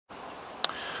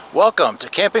Welcome to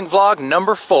camping vlog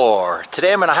number 4.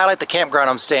 Today I'm going to highlight the campground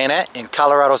I'm staying at in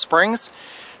Colorado Springs.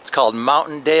 It's called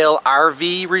Mountaindale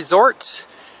RV Resort.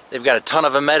 They've got a ton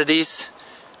of amenities.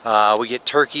 We get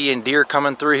turkey and deer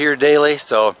coming through here daily,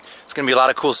 so it's going to be a lot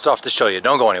of cool stuff to show you.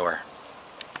 Don't go anywhere.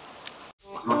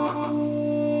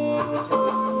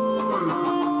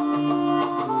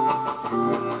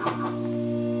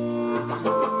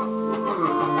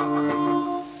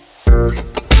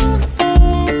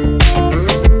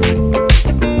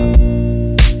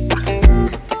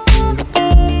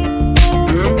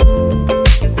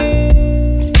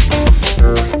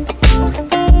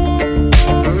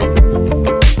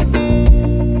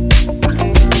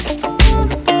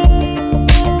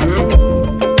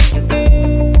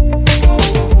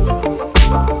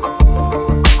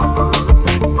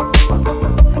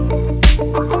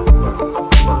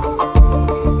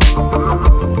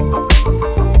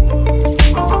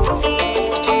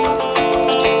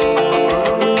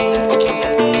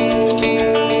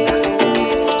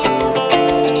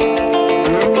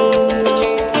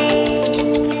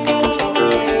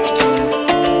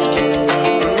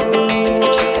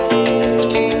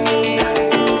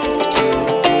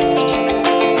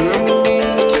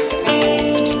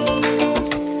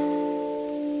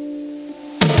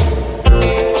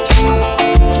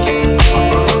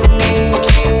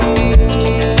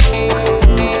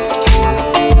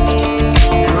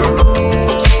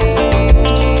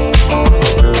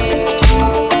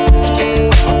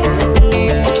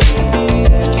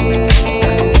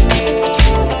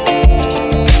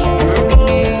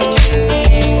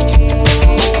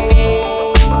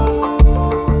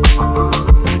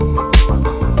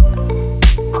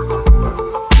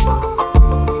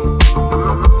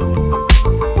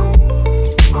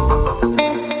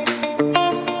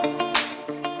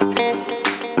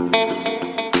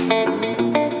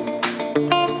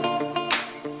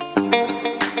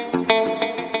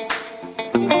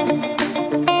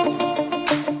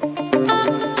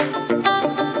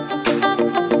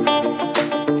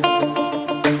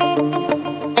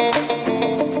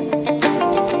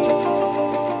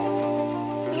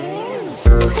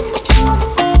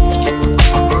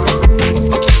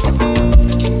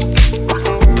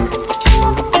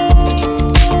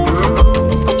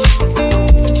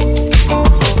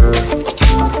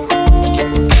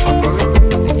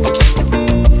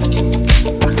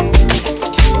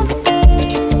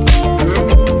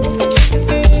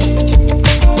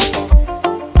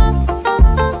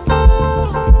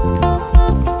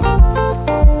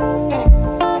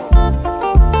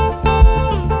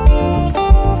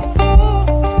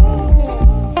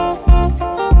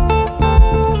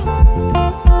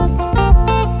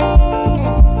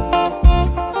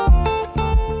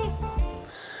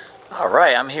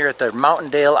 I'm here at the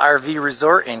Mountaindale RV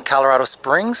Resort in Colorado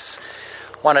Springs.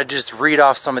 Want to just read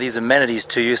off some of these amenities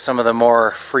to you, some of the more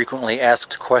frequently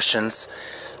asked questions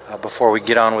before we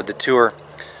get on with the tour.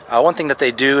 One thing that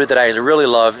they do that I really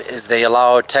love is they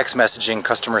allow text messaging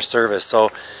customer service.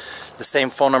 So the same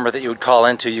phone number that you would call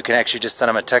into, you can actually just send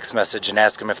them a text message and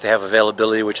ask them if they have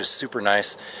availability, which is super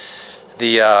nice.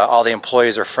 All the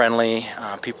employees are friendly,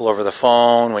 people over the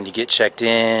phone, when you get checked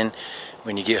in,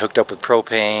 when you get hooked up with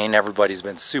propane, everybody's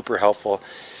been super helpful.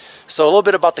 So a little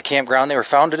bit about the campground. They were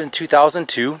founded in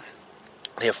 2002.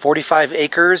 They have 45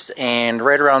 acres and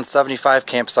right around 75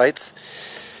 campsites.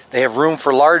 They have room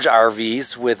for large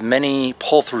RVs with many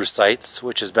pull-through sites,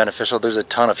 which is beneficial. There's a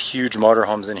ton of huge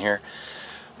motorhomes in here.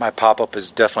 My pop-up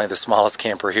is definitely the smallest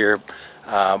camper here,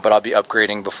 but I'll be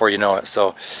upgrading before you know it.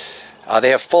 So they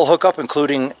have full hookup,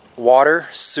 including water,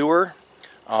 sewer,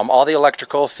 all the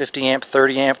electrical, 50 amp,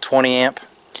 30 amp, 20 amp,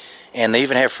 and they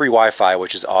even have free Wi-Fi,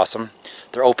 which is awesome.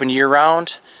 They're open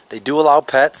year-round. They do allow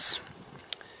pets,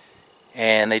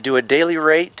 and they do a daily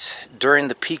rate during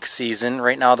the peak season.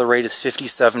 Right now the rate is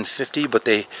 $57.50, but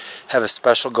they have a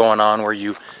special going on where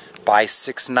you buy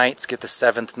 6 nights, get the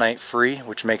 7th night free,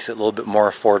 which makes it a little bit more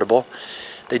affordable.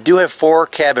 They do have 4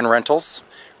 cabin rentals,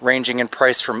 ranging in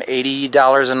price from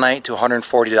 $80 a night to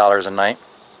 $140 a night.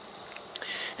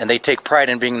 And they take pride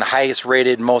in being the highest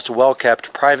rated, most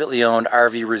well-kept, privately owned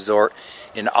RV resort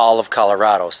in all of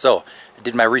Colorado. So I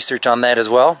did my research on that as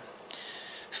well.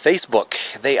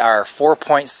 Facebook, they are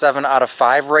 4.7 out of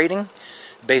 5 rating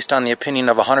based on the opinion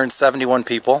of 171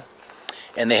 people,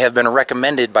 and they have been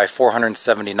recommended by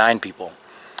 479 people.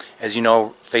 As you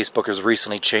know, Facebook has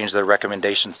recently changed their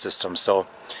recommendation system, so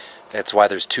that's why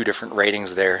there's 2 different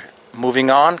ratings there. Moving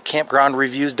on,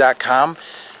 campgroundreviews.com.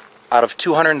 Out of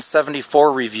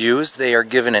 274 reviews, they are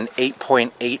given an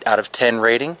 8.8 out of 10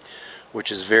 rating,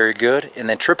 which is very good. And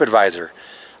then TripAdvisor,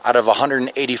 Out of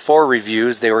 184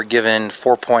 reviews, they were given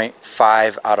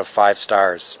 4.5 out of 5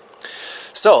 stars.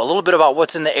 So a little bit about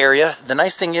what's in the area. The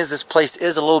nice thing is this place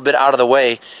is a little bit out of the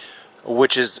way,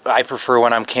 which is I prefer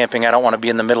when I'm camping. I don't want to be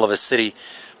in the middle of a city.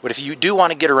 But if you do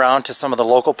want to get around to some of the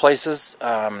local places,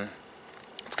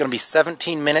 it's going to be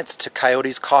 17 minutes to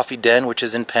Coyote's Coffee Den, which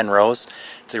is in Penrose.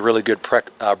 It's a really good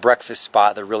breakfast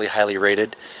spot. They're really highly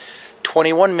rated.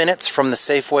 21 minutes from the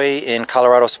Safeway in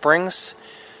Colorado Springs.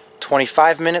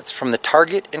 25 minutes from the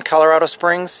Target in Colorado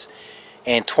Springs.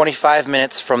 And 25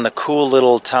 minutes from the cool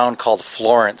little town called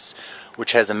Florence,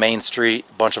 which has a main street,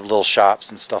 a bunch of little shops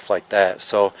and stuff like that.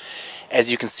 So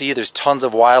as you can see, there's tons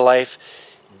of wildlife.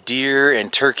 Deer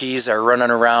and turkeys are running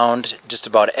around just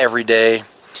about every day.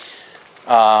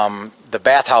 The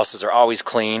bathhouses are always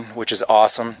clean, which is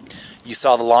awesome. You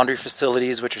saw the laundry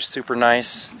facilities, which are super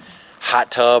nice. Hot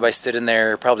tub, I sit in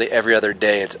there probably every other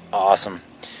day. It's awesome.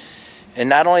 And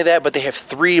not only that, but they have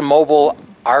 3 mobile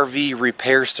RV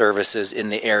repair services in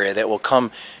the area that will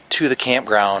come to the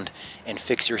campground and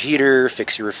fix your heater,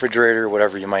 fix your refrigerator,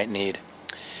 whatever you might need.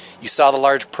 You saw the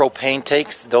large propane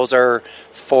tanks. Those are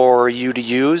for you to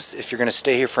use if you're going to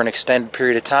stay here for an extended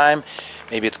period of time.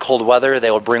 Maybe it's cold weather,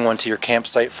 they will bring one to your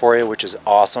campsite for you, which is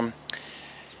awesome.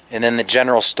 And then the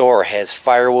general store has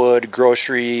firewood,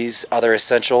 groceries, other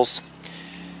essentials.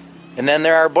 And then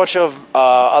there are a bunch of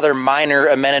other minor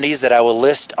amenities that I will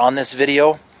list on this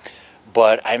video.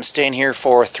 But I'm staying here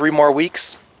for 3 more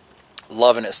weeks.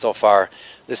 Loving it so far.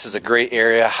 This is a great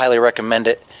area. Highly recommend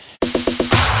it.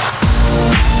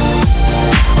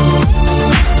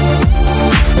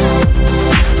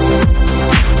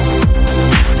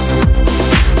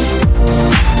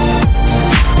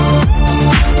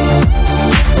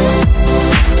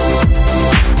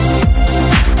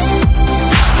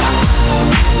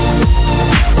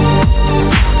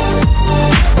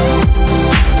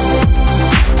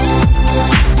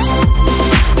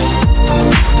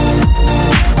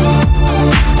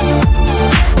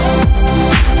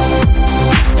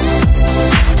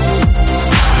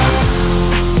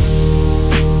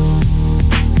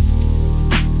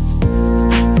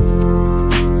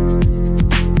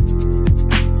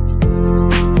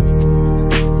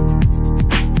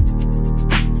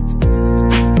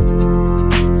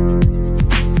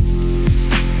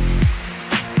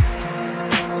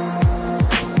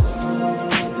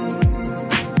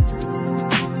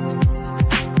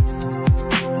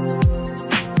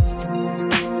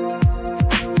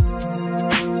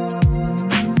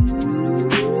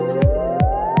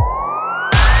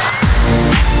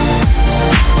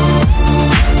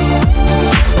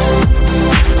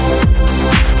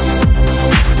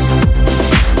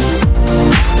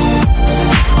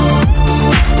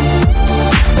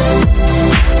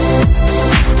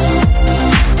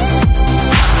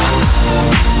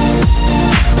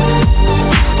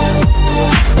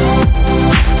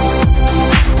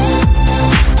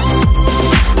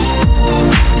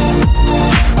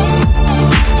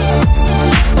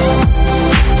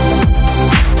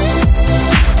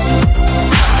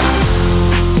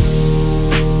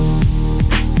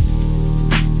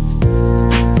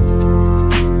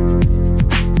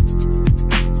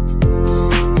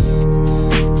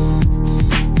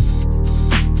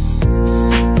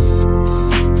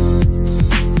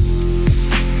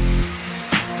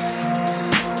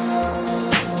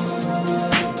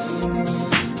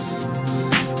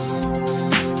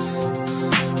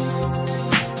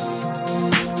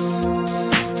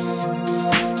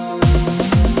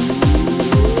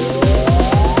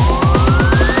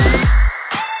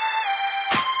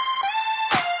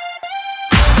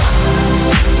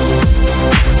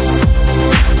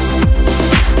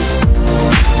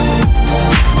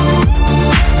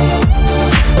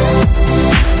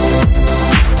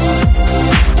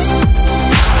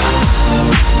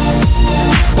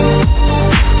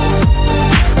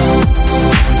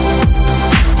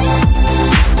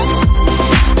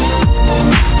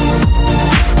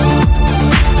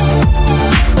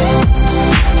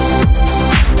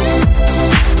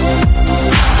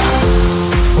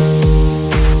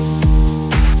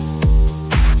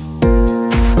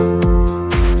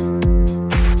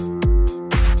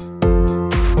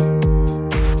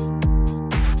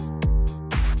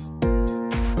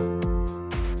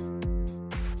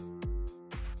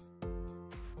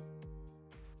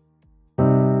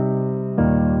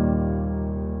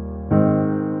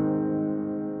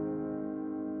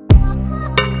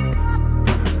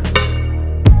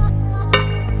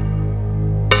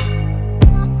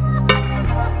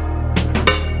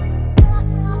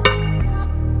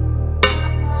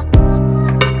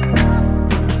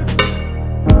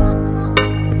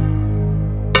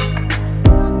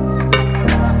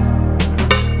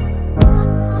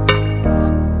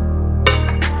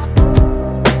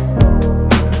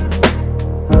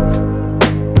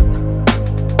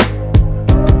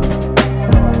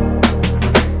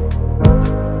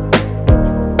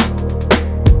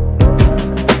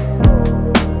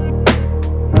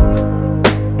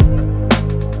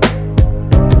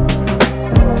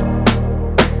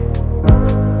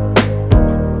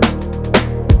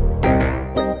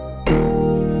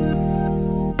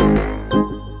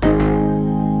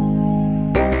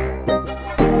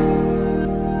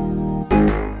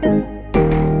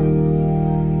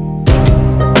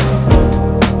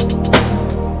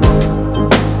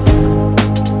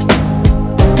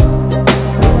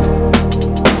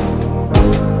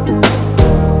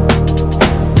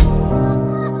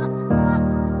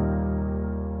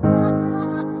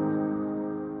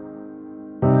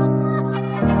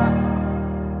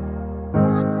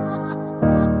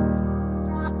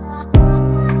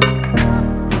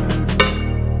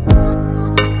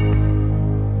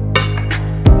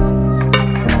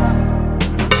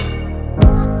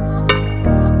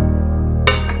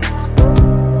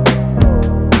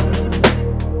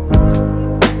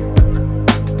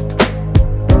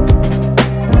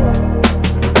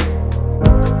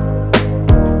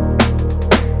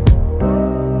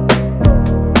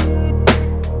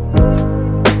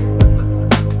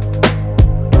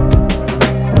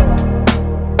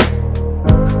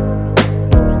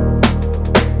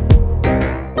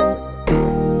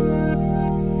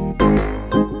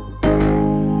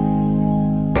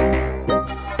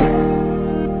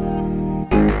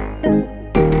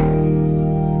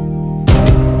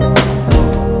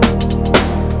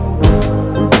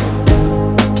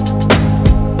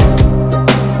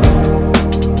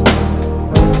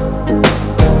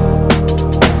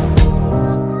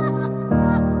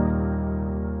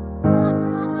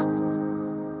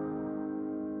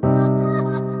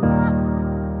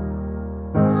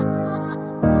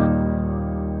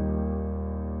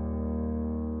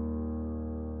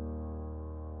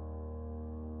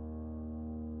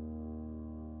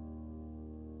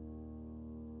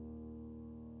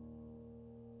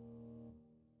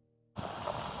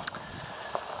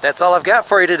 that's all I've got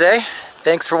for you today.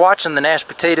 Thanks for watching the Nash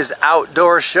Potatoes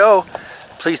Outdoor Show.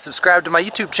 Please subscribe to my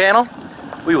YouTube channel.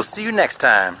 We will see you next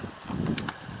time.